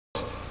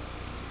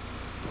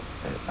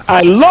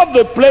I love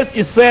the place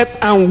he said,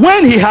 and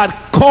when he had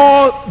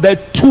called the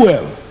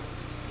 12,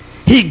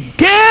 he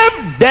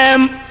gave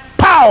them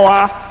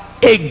power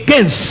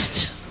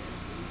against.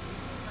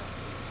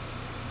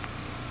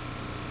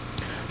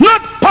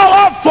 Not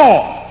power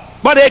for,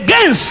 but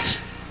against.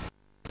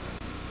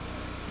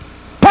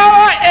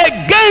 Power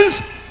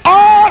against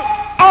all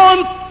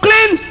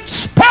unclean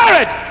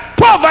spirit.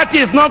 Poverty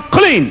is not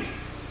clean.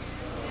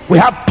 We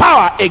have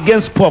power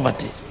against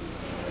poverty.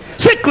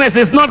 Sickness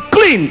is not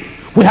clean.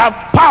 We have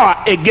power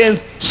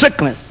against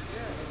sickness.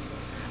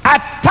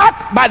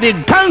 Attacked by the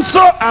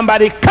council and by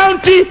the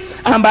county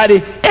and by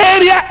the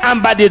area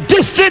and by the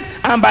district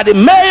and by the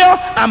mayor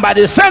and by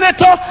the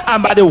senator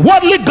and by the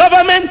worldly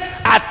government,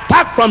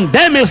 attack from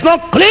them is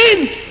not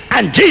clean.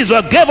 And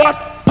Jesus gave us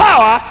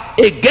power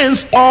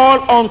against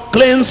all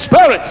unclean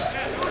spirits.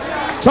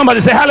 Somebody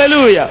say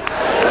hallelujah.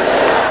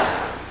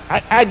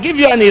 I give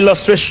you an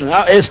illustration,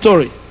 a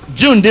story.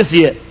 June this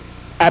year,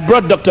 I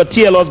brought Dr.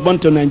 T.L. Osborne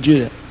to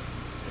Nigeria.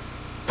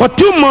 For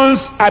 2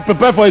 months, I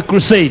prepared for a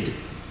crusade.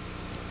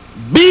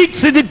 Big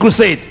city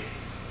crusade.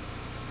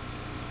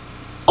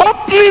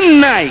 Opening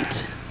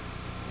night,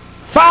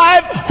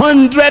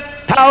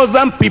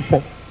 500,000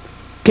 people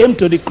came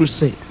to the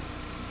crusade.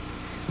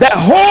 The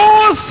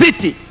whole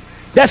city,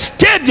 the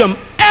stadium,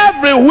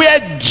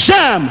 everywhere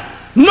jammed.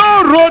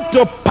 No road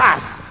to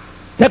pass.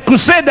 The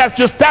crusade that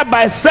should start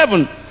by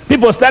 7.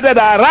 People started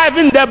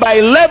arriving there by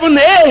 11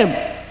 a.m.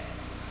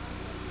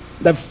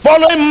 The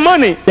following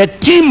morning, the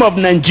team of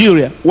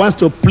Nigeria wants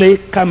to play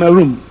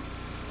Cameroon.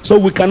 So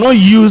we cannot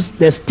use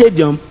the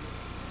stadium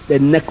the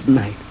next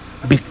night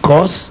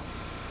because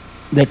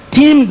the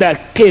team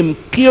that came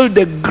killed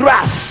the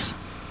grass.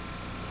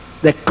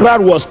 The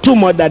crowd was too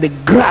much that the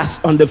grass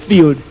on the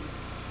field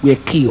were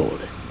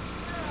killed.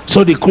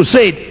 So the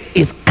crusade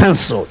is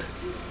cancelled.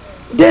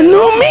 They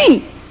know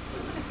me.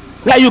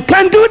 That you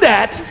can't do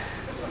that.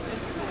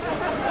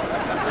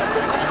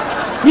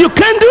 You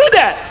can't do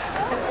that.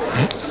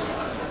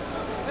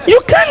 You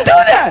can't do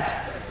that.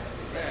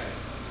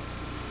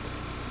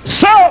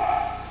 So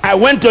I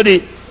went to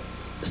the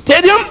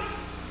stadium.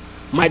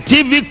 My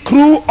TV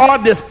crew, all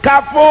the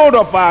scaffold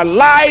of our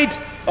light,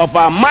 of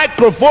our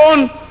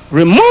microphone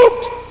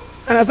removed.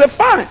 And I said,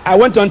 fine. I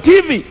went on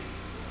TV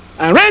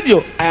and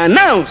radio. I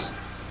announced,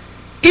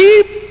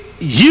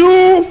 if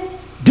you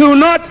do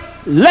not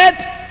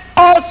let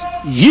us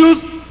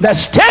use the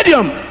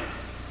stadium,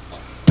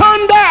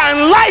 thunder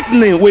and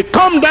lightning will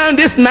come down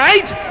this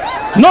night.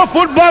 No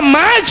football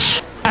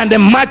match, and the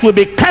match will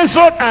be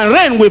cancelled and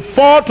rain will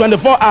fall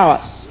 24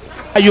 hours.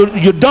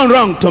 You done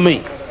wrong to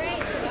me.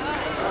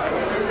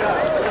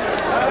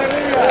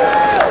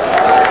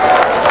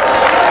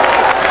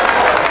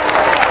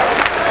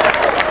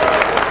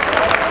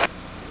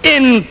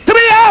 In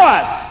 3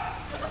 hours,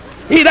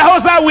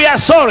 Idahosa, we are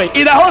sorry.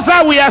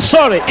 Idahosa, we are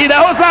sorry.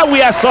 Idahosa,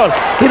 we are sorry.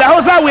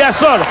 Idahosa, we are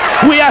sorry.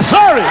 We are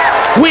sorry.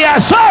 We are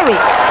sorry.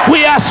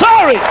 We are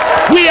sorry.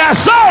 We are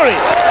sorry.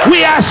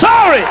 We are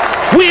sorry.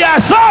 We are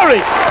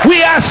sorry.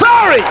 We are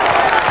sorry.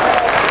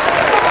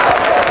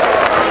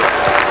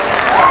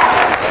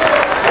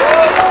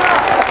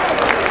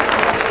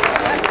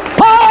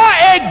 Power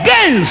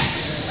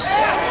against.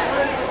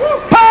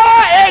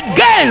 Power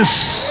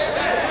against.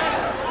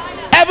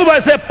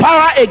 Everybody say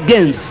power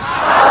against.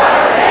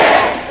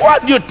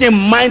 What do you think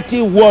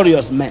mighty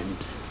warriors meant?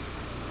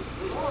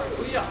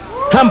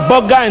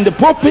 Hamburger in the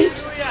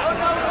pulpit?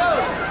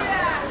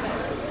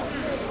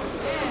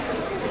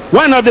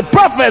 One of the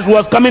prophets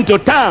was coming to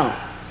town.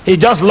 He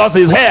just lost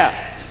his hair.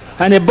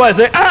 And the boy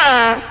said,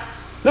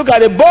 look at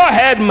the bald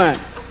head man.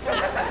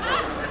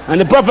 And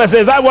the prophet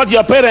says, is that what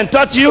your parents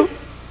taught you?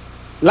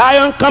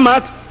 Lion, come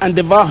out and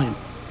devour him.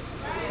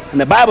 And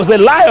the Bible said,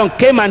 lion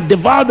came and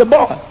devoured the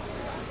boy.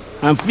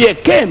 And fear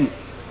came.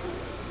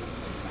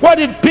 What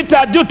did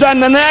Peter do to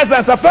Ananias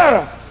and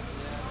Sapphira?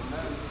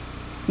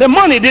 The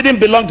money didn't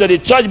belong to the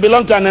church, it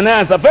belonged to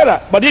Ananias and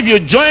Sapphira. But if you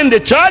join the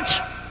church,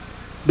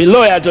 be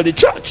loyal to the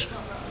church.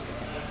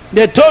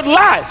 They told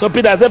lies. So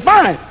Peter said,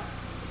 fine.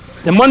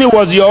 The money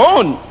was your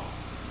own.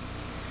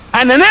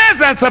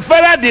 Ananias and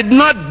Sapphira did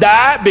not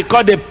die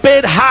because they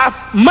paid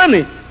half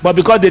money, but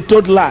because they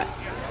told lies.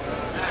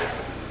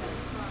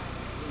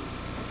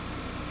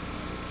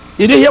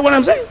 Did you hear what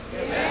I'm saying?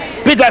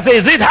 Peter said,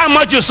 is it how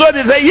much you sold?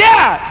 He said,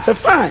 yeah. I said,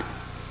 fine.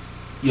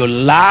 You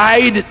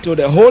lied to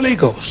the Holy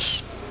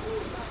Ghost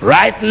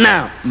right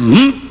now.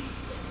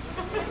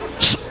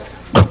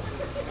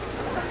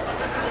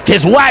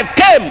 His wife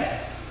came.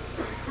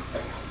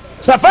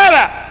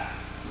 Sapphira,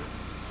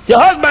 your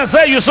husband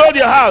said you sold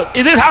your house.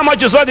 Is this how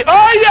much you sold it?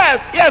 Oh, yes.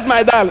 Yes,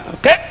 my darling.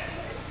 Okay.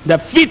 The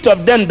feet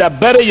of them that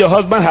bury your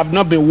husband have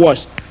not been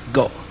washed.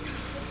 Go.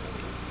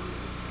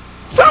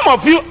 Some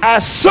of you are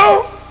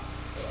so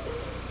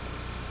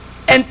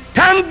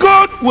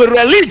entangled with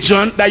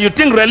religion that you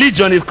think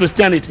religion is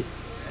Christianity.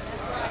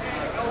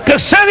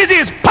 Christianity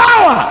is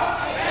power.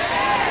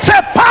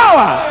 Say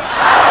power.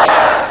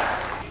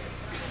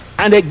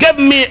 And they gave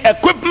me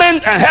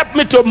equipment and helped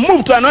me to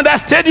move to another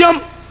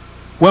stadium.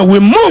 When we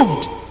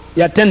moved,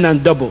 the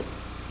attendance doubled.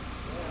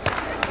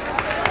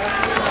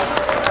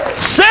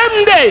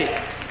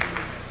 Sunday.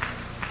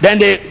 Then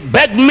they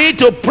begged me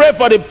to pray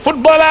for the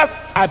footballers.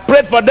 I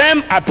prayed for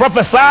them. I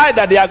prophesied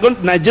that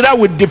Nigeria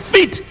would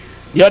defeat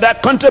the other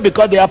country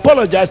because they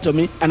apologized to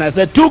me. And I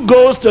said 2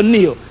 goals to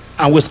 0.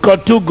 And we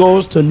scored 2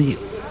 goals to 0.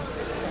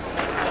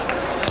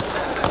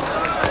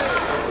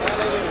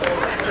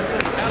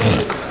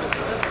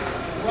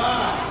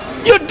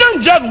 You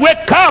don't just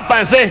wake up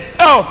and say,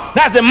 oh,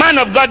 that's the man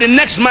of God, the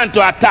next man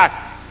to attack.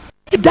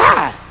 He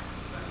died.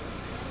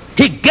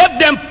 He gave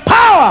them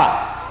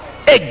power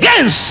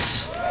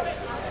against.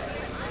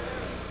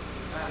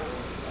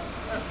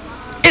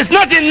 It's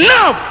not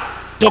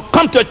enough to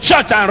come to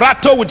church and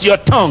rattle with your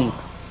tongue.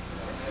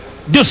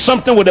 Do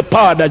something with the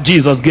power that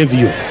Jesus gave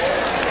you.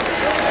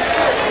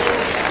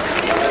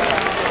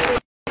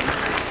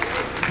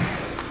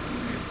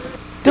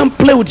 Don't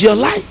play with your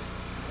life.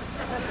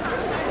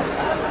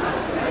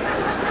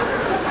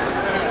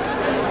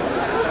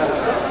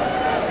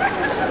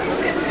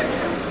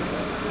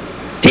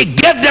 He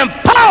gave them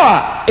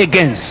power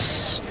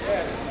against.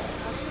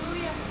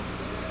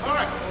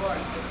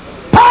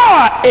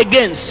 Power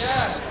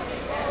against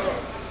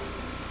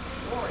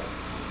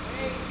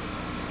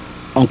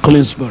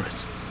unclean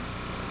spirits.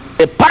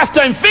 A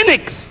pastor in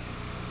Phoenix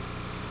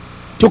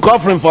took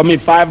offering for me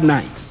 5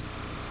 nights,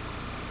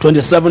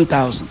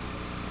 27,000.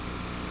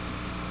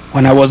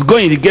 When I was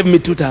going, he gave me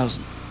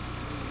 2,000.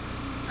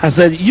 I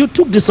said, you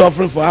took this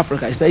offering for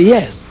Africa? He said,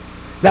 yes,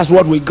 that's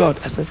what we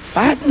got. I said,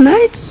 5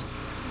 nights?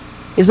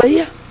 He said,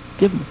 yeah,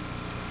 give me.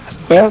 I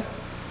said, well,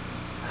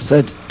 I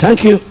said,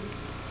 thank you.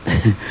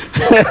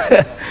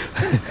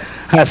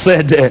 I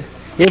said,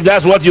 if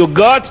that's what you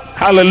got,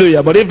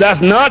 hallelujah. But if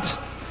that's not,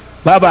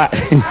 bye-bye.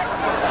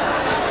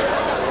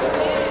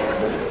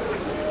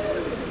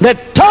 The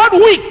 3rd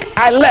week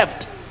I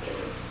left,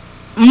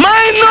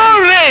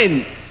 minor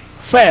rain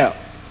fell.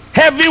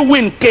 Heavy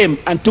wind came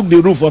and took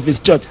the roof of his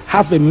church.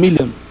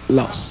 500,000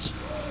 lost.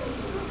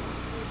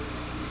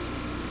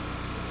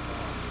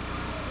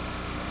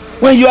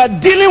 When you are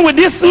dealing with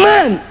this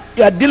man,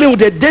 you are dealing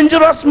with a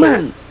dangerous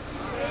man.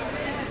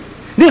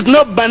 This is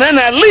not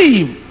banana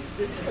leaf.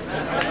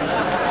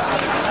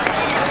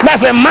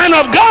 That's a man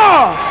of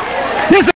God. This